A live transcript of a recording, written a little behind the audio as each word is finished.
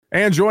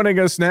And joining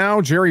us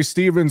now, Jerry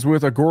Stevens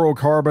with Agoro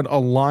Carbon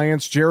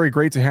Alliance. Jerry,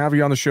 great to have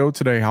you on the show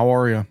today. How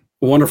are you?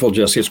 Wonderful,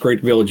 Jesse. It's great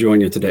to be able to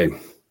join you today.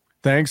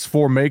 Thanks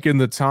for making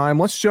the time.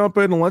 Let's jump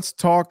in and let's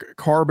talk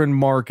carbon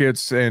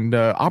markets and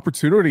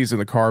opportunities in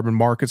the carbon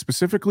market,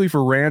 specifically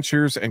for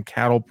ranchers and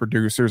cattle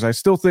producers. I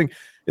still think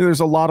there's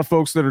a lot of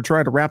folks that are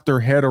trying to wrap their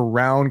head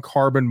around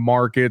carbon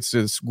markets,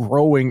 this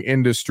growing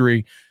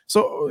industry.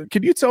 So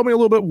can you tell me a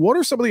little bit, what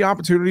are some of the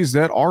opportunities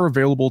that are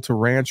available to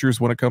ranchers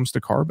when it comes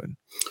to carbon?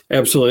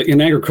 Absolutely. In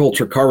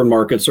agriculture, carbon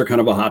markets are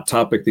kind of a hot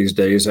topic these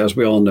days, as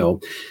we all know.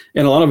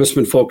 And a lot of it's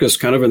been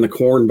focused kind of in the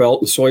corn belt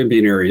and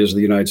soybean areas of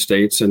the United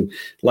States. And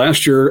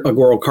last year,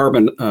 Agoro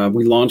Carbon,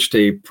 we launched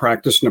a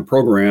practice and a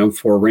program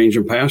for range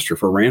and pasture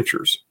for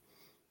ranchers.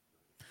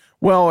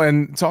 Well,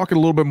 and talking a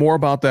little bit more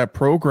about that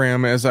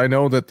program, as I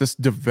know that this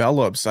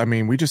develops, I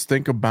mean, we just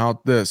think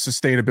about the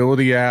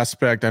sustainability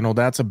aspect. I know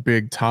that's a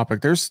big topic.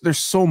 There's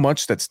so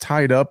much that's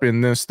tied up in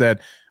this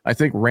that I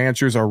think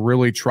ranchers are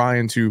really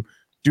trying to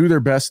do their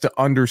best to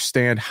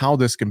understand how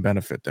this can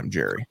benefit them,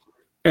 Jerry.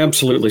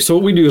 Absolutely. So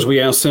what we do is we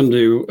ask them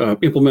to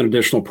implement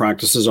additional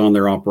practices on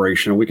their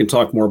operation. We can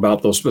talk more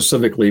about those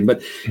specifically,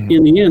 but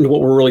in the end, what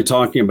we're really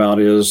talking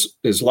about is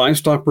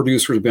livestock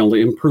producers being able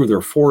to improve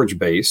their forage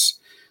base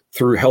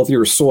through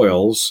healthier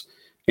soils.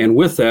 And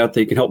with that,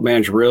 they can help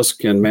manage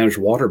risk and manage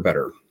water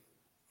better.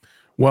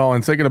 Well,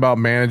 and thinking about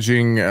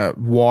managing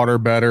water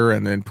better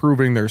and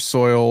improving their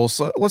soils,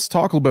 let's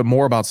talk a little bit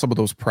more about some of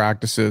those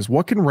practices.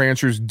 What can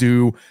ranchers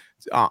do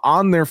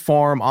on their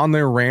farm, on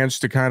their ranch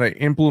to kind of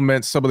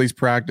implement some of these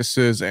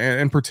practices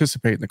and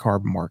participate in the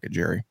carbon market,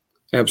 Jerry?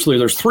 Absolutely.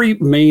 There's three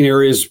main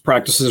areas,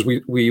 practices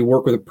we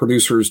work with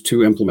producers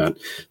to implement.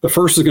 The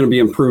first is going to be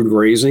improved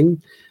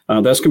grazing.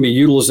 That's going to be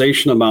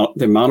utilization about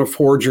the amount of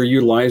forage you're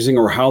utilizing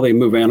or how they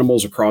move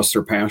animals across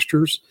their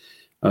pastures.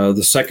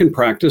 The second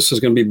practice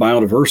is going to be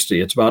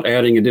biodiversity. It's about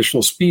adding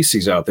additional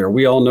species out there.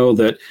 We all know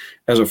that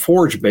as a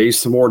forage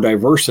base, the more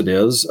diverse it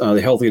is,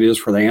 the healthier it is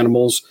for the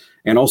animals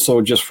and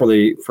also just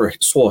for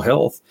soil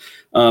health.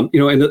 And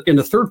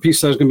the third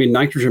piece is going to be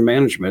nitrogen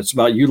management. It's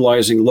about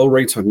utilizing low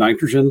rates of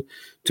nitrogen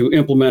to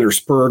implement or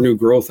spur new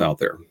growth out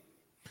there.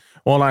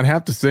 Well, and I'd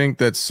have to think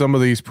that some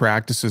of these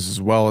practices as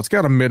well, it's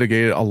got to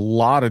mitigate a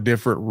lot of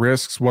different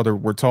risks, whether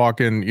we're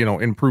talking,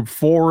 improved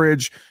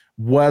forage,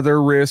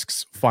 weather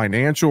risks,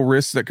 financial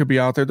risks that could be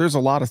out there. There's a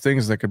lot of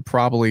things that could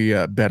probably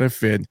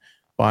benefit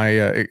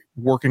by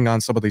working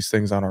on some of these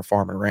things on our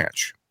farm and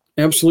ranch.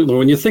 Absolutely.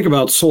 When you think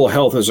about soil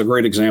health is a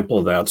great example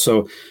of that.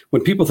 So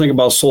when people think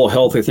about soil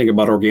health, they think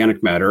about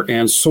organic matter,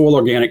 and soil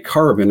organic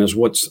carbon is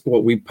what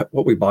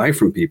we buy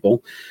from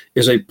people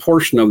is a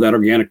portion of that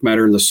organic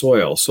matter in the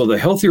soil. So the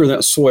healthier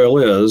that soil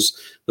is,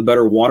 the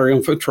better water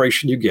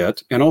infiltration you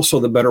get, and also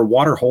the better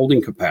water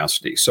holding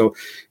capacity. So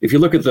if you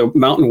look at the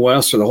Mountain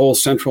West or the whole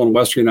central and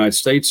western United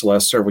States the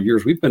last several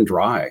years, we've been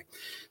dry.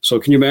 So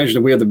can you imagine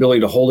if we have the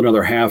ability to hold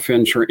another half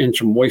inch or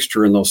inch of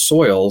moisture in those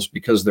soils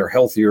because they're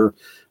healthier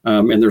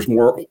and there's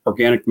more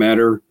organic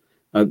matter?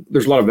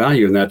 There's a lot of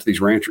value in that to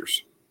these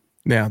ranchers.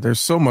 Yeah,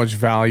 there's so much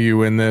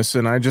value in this.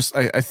 And I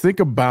think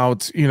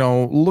about,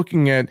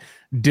 looking at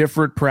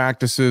different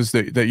practices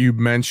that you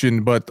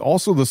mentioned, but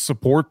also the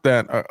support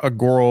that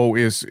Agoro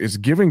is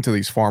giving to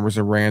these farmers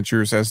and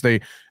ranchers as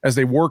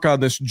they work on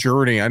this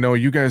journey. I know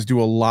you guys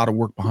do a lot of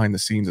work behind the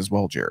scenes as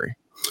well, Jerry.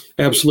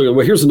 Absolutely.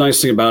 Well, here's the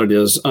nice thing about it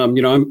is,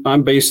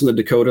 I'm based in the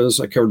Dakotas.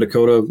 I cover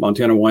Dakota,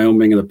 Montana,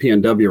 Wyoming, and the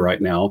PNW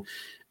right now.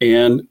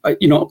 And,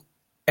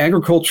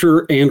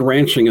 agriculture and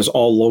ranching is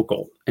all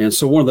local. And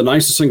so one of the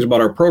nicest things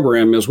about our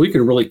program is we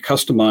can really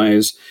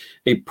customize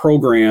a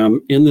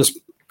program in this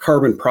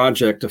carbon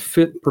project to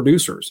fit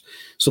producers.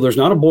 So there's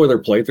not a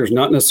boilerplate. There's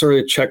not necessarily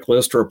a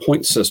checklist or a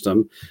point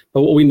system.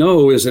 But what we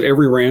know is that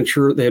every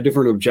rancher, they have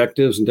different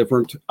objectives and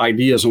different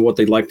ideas on what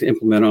they'd like to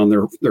implement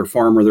on their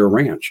farm or their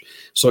ranch.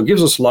 So it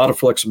gives us a lot of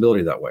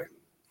flexibility that way.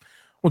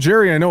 Well,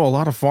 Jerry, I know a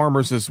lot of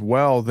farmers as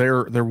well.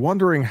 They're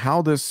wondering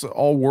how this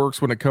all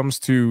works when it comes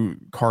to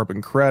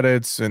carbon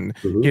credits and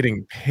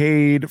getting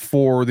paid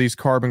for these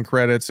carbon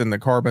credits and the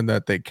carbon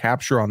that they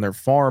capture on their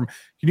farm.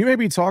 Can you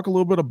maybe talk a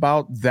little bit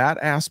about that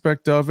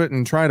aspect of it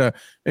and try to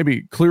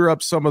maybe clear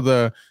up some of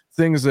the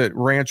things that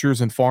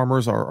ranchers and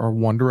farmers are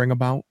wondering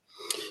about?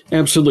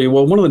 Absolutely.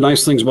 Well, one of the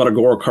nice things about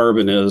Agoro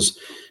Carbon is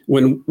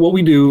what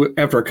we do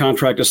after a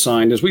contract is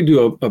signed is we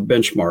do a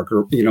benchmark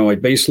or, a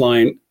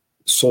baseline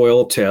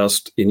soil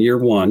test in year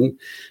one.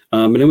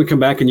 And then we come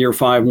back in year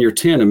 5 and year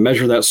 10 and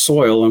measure that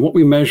soil. And what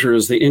we measure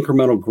is the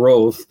incremental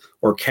growth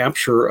or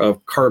capture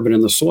of carbon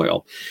in the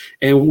soil.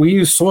 And we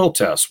use soil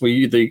tests.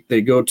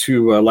 They go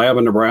to a lab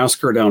in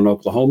Nebraska or down in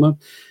Oklahoma.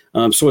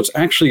 So it's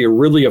actually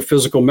a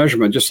physical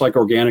measurement, just like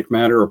organic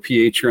matter or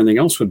pH or anything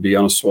else would be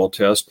on a soil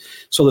test.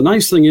 So the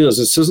nice thing is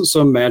this isn't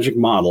some magic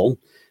model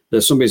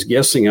that somebody's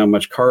guessing how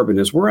much carbon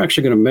is. We're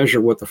actually going to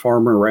measure what the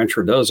farmer or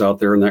rancher does out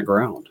there in that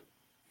ground.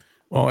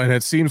 Well, and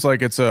it seems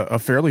like it's a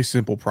fairly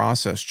simple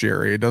process,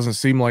 Jerry. It doesn't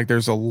seem like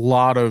there's a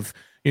lot of,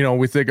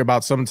 We think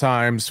about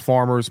sometimes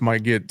farmers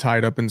might get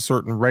tied up in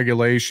certain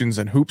regulations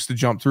and hoops to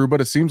jump through, but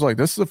it seems like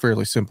this is a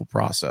fairly simple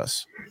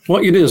process.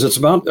 Well, it is. It's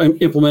about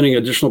implementing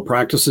additional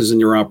practices in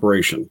your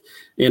operation.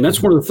 And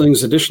that's one of the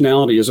things,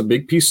 additionality is a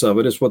big piece of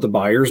it. It's what the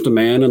buyers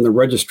demand and the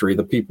registry,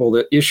 the people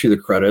that issue the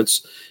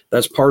credits.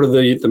 That's part of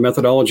the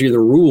methodology, the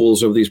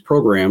rules of these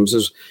programs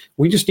is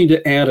we just need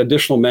to add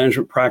additional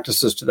management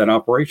practices to that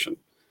operation.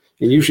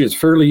 And usually it's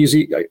fairly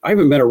easy. I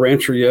haven't met a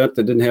rancher yet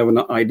that didn't have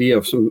an idea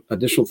of some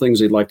additional things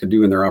they'd like to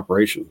do in their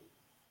operation.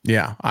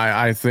 Yeah,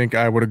 I think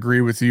I would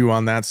agree with you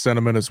on that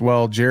sentiment as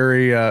well.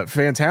 Jerry,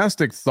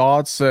 fantastic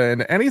thoughts.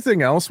 And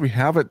anything else we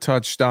haven't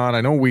touched on?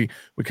 I know we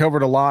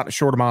covered a lot, a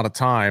short amount of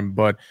time,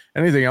 but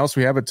anything else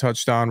we haven't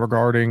touched on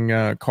regarding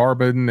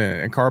carbon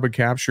and carbon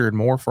capture and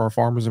more for our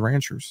farmers and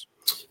ranchers?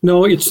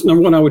 No, it's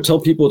number one, I would tell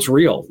people it's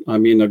real. I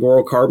mean,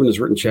 Agoro Carbon has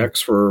written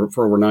checks for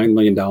over $9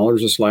 million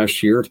this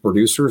last year to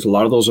producers. A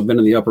lot of those have been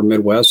in the upper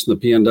Midwest and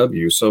the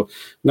PNW. So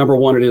number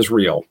one, it is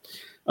real.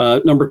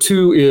 Number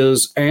two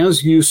is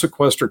as you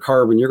sequester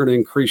carbon, you're going to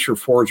increase your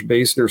forage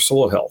base and your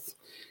soil health.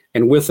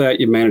 And with that,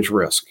 you manage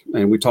risk.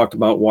 And we talked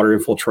about water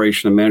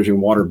infiltration and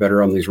managing water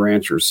better on these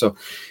ranchers. So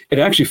it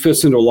actually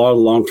fits into a lot of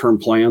the long-term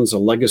plans, the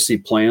legacy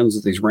plans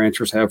that these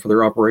ranchers have for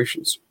their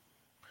operations.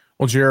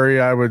 Well, Jerry,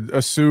 I would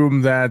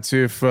assume that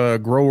if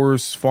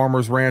growers,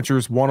 farmers,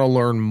 ranchers want to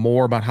learn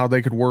more about how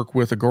they could work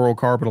with Agoro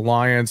Carbon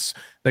Alliance,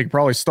 they can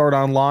probably start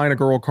online,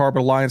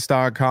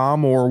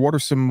 agorocarbonalliance.com, or what are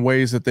some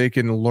ways that they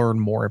can learn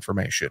more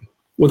information?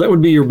 Well, that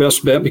would be your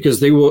best bet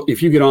because they will,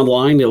 if you get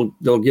online,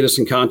 they'll get us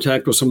in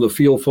contact with some of the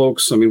field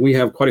folks. I mean, we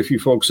have quite a few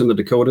folks in the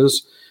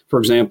Dakotas, for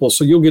example,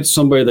 so you'll get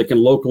somebody that can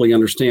locally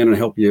understand and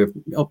help you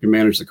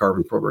manage the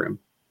carbon program.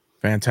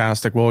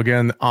 Fantastic. Well,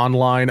 again,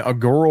 online,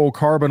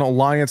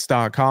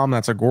 agorocarbonalliance.com.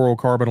 That's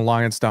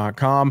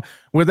agorocarbonalliance.com.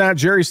 With that,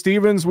 Jerry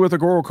Stevens with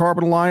Agoro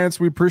Carbon Alliance,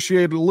 we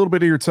appreciate a little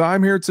bit of your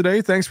time here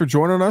today. Thanks for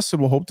joining us,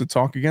 and we'll hope to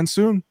talk again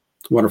soon.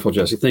 Wonderful,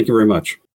 Jesse. Thank you very much.